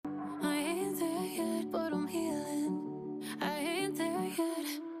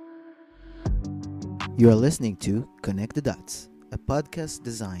You are listening to Connect the Dots, a podcast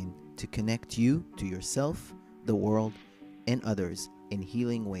designed to connect you to yourself, the world, and others in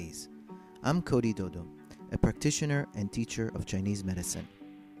healing ways. I'm Cody Dodo, a practitioner and teacher of Chinese medicine.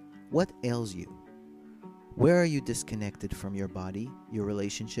 What ails you? Where are you disconnected from your body, your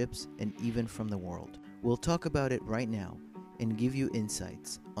relationships, and even from the world? We'll talk about it right now and give you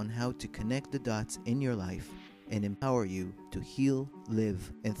insights on how to connect the dots in your life and empower you to heal,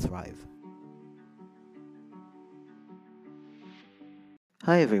 live, and thrive.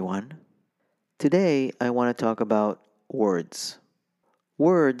 Hi everyone. Today I want to talk about words.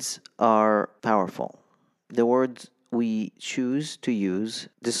 Words are powerful. The words we choose to use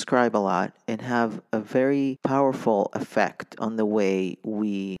describe a lot and have a very powerful effect on the way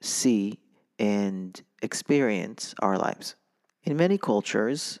we see and experience our lives. In many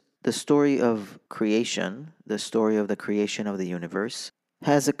cultures, the story of creation, the story of the creation of the universe,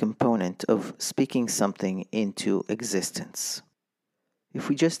 has a component of speaking something into existence. If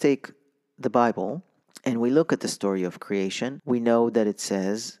we just take the Bible and we look at the story of creation, we know that it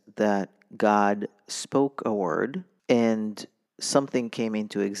says that God spoke a word and something came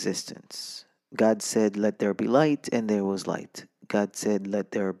into existence. God said, "Let there be light," and there was light. God said,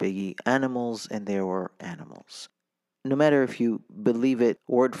 "Let there be animals," and there were animals. No matter if you believe it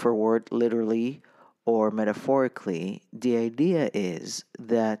word for word, literally, or metaphorically, the idea is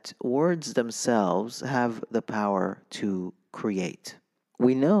that words themselves have the power to create.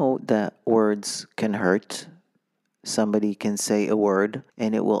 We know that words can hurt. Somebody can say a word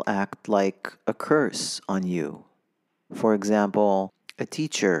and it will act like a curse on you. For example, a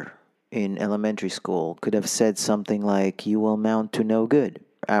teacher in elementary school could have said something like, "You will mount to no good."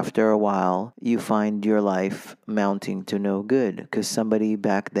 After a while, you find your life mounting to no good because somebody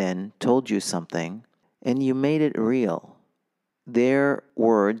back then told you something and you made it real. Their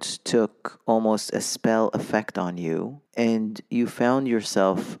words took almost a spell effect on you, and you found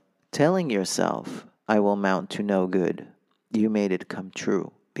yourself telling yourself, "I will mount to no good." You made it come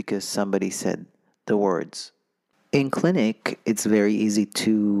true because somebody said the words. In clinic, it's very easy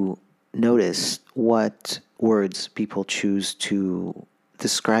to notice what words people choose to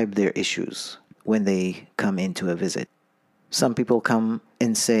describe their issues when they come into a visit. Some people come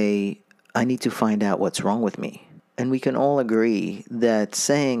and say, "I need to find out what's wrong with me." And we can all agree that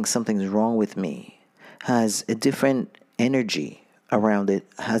saying something's wrong with me has a different energy around it,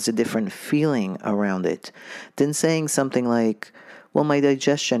 has a different feeling around it than saying something like, "Well, my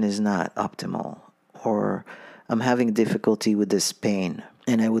digestion is not optimal," or "I'm having difficulty with this pain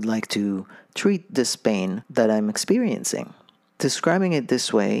and I would like to treat this pain that I'm experiencing." Describing it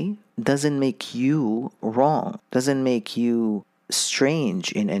this way doesn't make you wrong, doesn't make you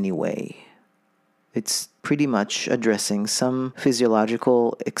strange in any way. It's pretty much addressing some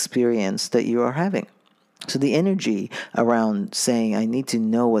physiological experience that you are having. So the energy around saying, "I need to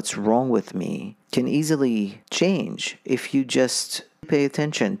know what's wrong with me," can easily change if you just pay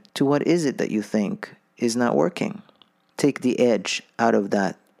attention to what is it that you think is not working. Take the edge out of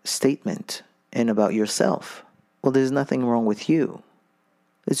that statement and about yourself. Well, there's nothing wrong with you.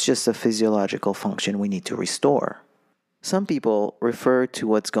 It's just a physiological function we need to restore. Some people refer to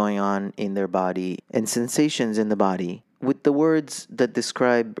what's going on in their body and sensations in the body with the words that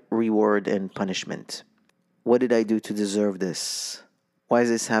describe reward and punishment. What did I do to deserve this? Why is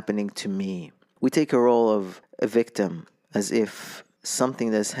this happening to me? We take a role of a victim as if something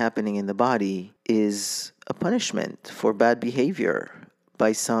that's happening in the body is a punishment for bad behavior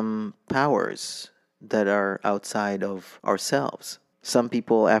by some powers that are outside of ourselves. Some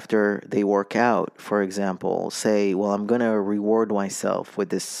people, after they work out, for example, say, "Well, I'm going to reward myself with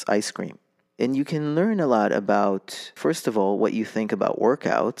this ice cream." And you can learn a lot about, first of all, what you think about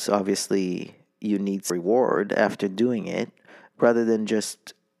workouts. Obviously, you need reward after doing it, rather than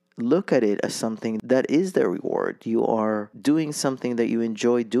just look at it as something that is the reward. You are doing something that you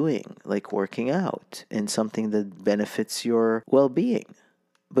enjoy doing, like working out, and something that benefits your well-being.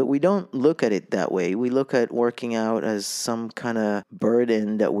 But we don't look at it that way. We look at working out as some kind of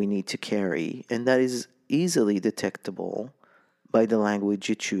burden that we need to carry, and that is easily detectable by the language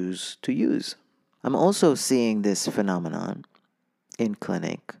you choose to use. I'm also seeing this phenomenon in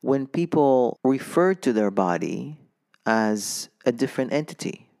clinic when people refer to their body as a different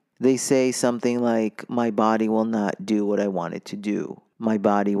entity. They say something like, "My body will not do what I want it to do. My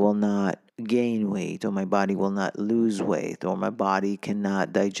body will not gain weight, or my body will not lose weight, or my body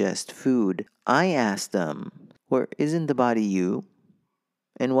cannot digest food." I ask them, "Well, isn't the body you?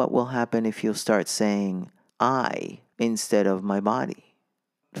 And what will happen if you start saying I instead of my body?"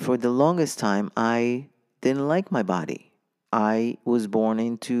 For the longest time, I didn't like my body. I was born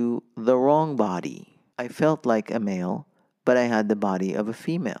into the wrong body. I felt like a male, but I had the body of a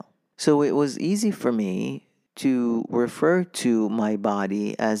female. So it was easy for me to refer to my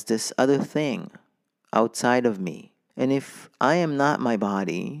body as this other thing outside of me. And if I am not my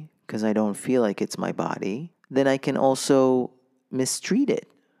body, because I don't feel like it's my body, then I can also mistreat it.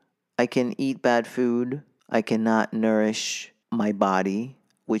 I can eat bad food. I cannot nourish my body,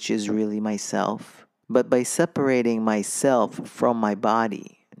 which is really myself. But by separating myself from my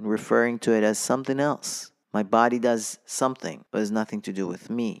body and referring to it as something else, my body does something, but has nothing to do with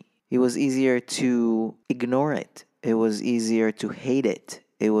me. It was easier to ignore it. It was easier to hate it.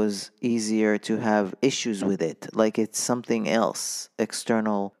 It was easier to have issues with it, like it's something else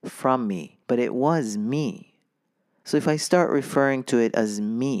external from me. But it was me. So if I start referring to it as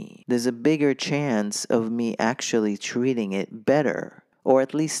me, there's a bigger chance of me actually treating it better, or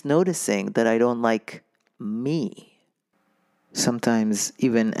at least noticing that I don't like me. Sometimes,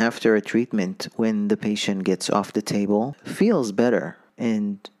 even after a treatment, when the patient gets off the table, feels better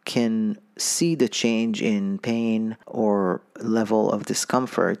and can see the change in pain or level of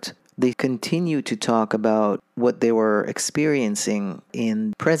discomfort, they continue to talk about what they were experiencing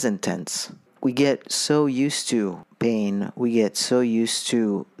in present tense. We get so used to pain, we get so used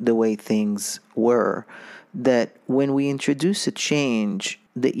to the way things were, that when we introduce a change,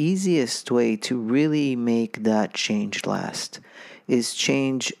 the easiest way to really make that change last is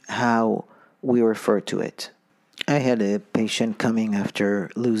change how we refer to it. I had a patient coming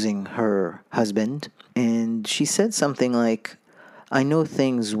after losing her husband, and she said something like, I know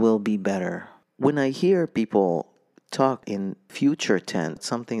things will be better. When I hear people talk in future tense,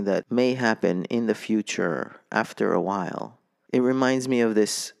 something that may happen in the future after a while, it reminds me of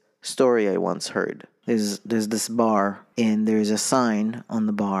this story I once heard. There's this bar, and there's a sign on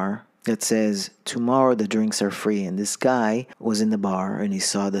the bar that says, tomorrow the drinks are free. And this guy was in the bar and he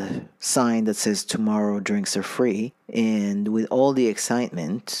saw the sign that says, tomorrow drinks are free. And with all the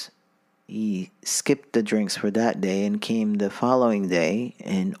excitement, he skipped the drinks for that day and came the following day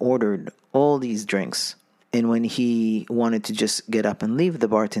and ordered all these drinks. And when he wanted to just get up and leave, the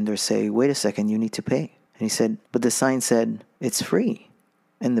bartender say, wait a second, you need to pay. And he said, but the sign said, it's free.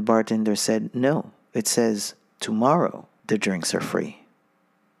 And the bartender said, no, it says, tomorrow the drinks are free.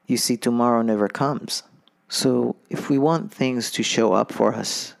 You see, tomorrow never comes. So if we want things to show up for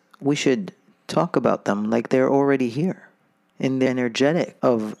us, we should talk about them like they're already here. And the energetic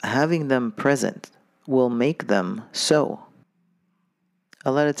of having them present will make them so.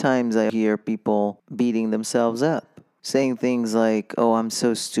 A lot of times I hear people beating themselves up, saying things like, oh, I'm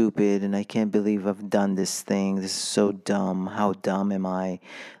so stupid and I can't believe I've done this thing. This is so dumb. How dumb am I?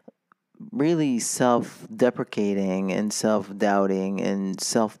 Really self-deprecating and self-doubting and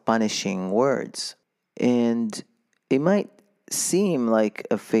self-punishing words. And it might seem like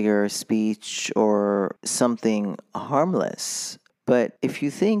a figure of speech or something harmless, but if you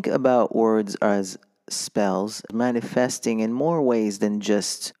think about words as spells manifesting in more ways than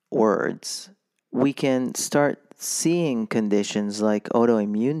just words, we can start seeing conditions like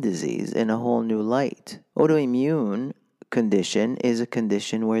autoimmune disease in a whole new light. Autoimmune condition is a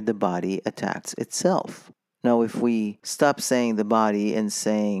condition where the body attacks itself. Now, if we stop saying the body and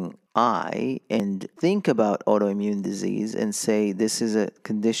saying I and think about autoimmune disease and say this is a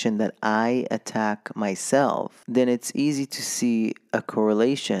condition that I attack myself, then it's easy to see a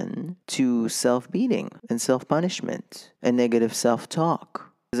correlation to self-beating and self-punishment and negative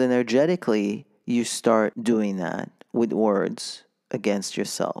self-talk. Because energetically, you start doing that with words against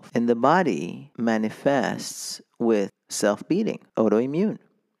yourself. And the body manifests with self-beating, autoimmune.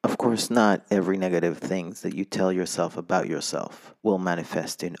 Of course, not every negative thing that you tell yourself about yourself will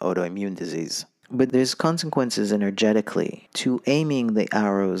manifest in autoimmune disease. But there's consequences energetically to aiming the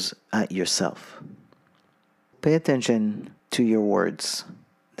arrows at yourself. Pay attention to your words.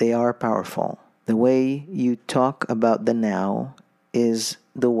 They are powerful. The way you talk about the now is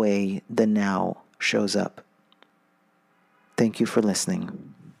the way the now shows up. Thank you for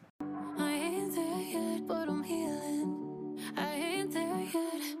listening. I ain't there yet, but I'm healing. I ain't there yet.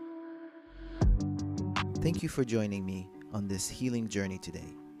 Thank you for joining me on this healing journey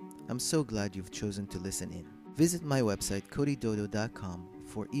today. I'm so glad you've chosen to listen in. Visit my website codydodo.com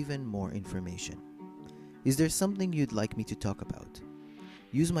for even more information. Is there something you'd like me to talk about?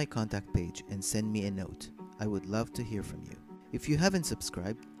 Use my contact page and send me a note. I would love to hear from you. If you haven't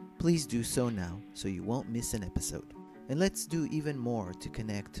subscribed, please do so now so you won't miss an episode. And let's do even more to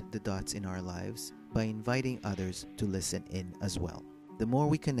connect the dots in our lives by inviting others to listen in as well. The more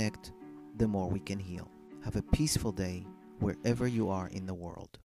we connect, the more we can heal. Have a peaceful day wherever you are in the world.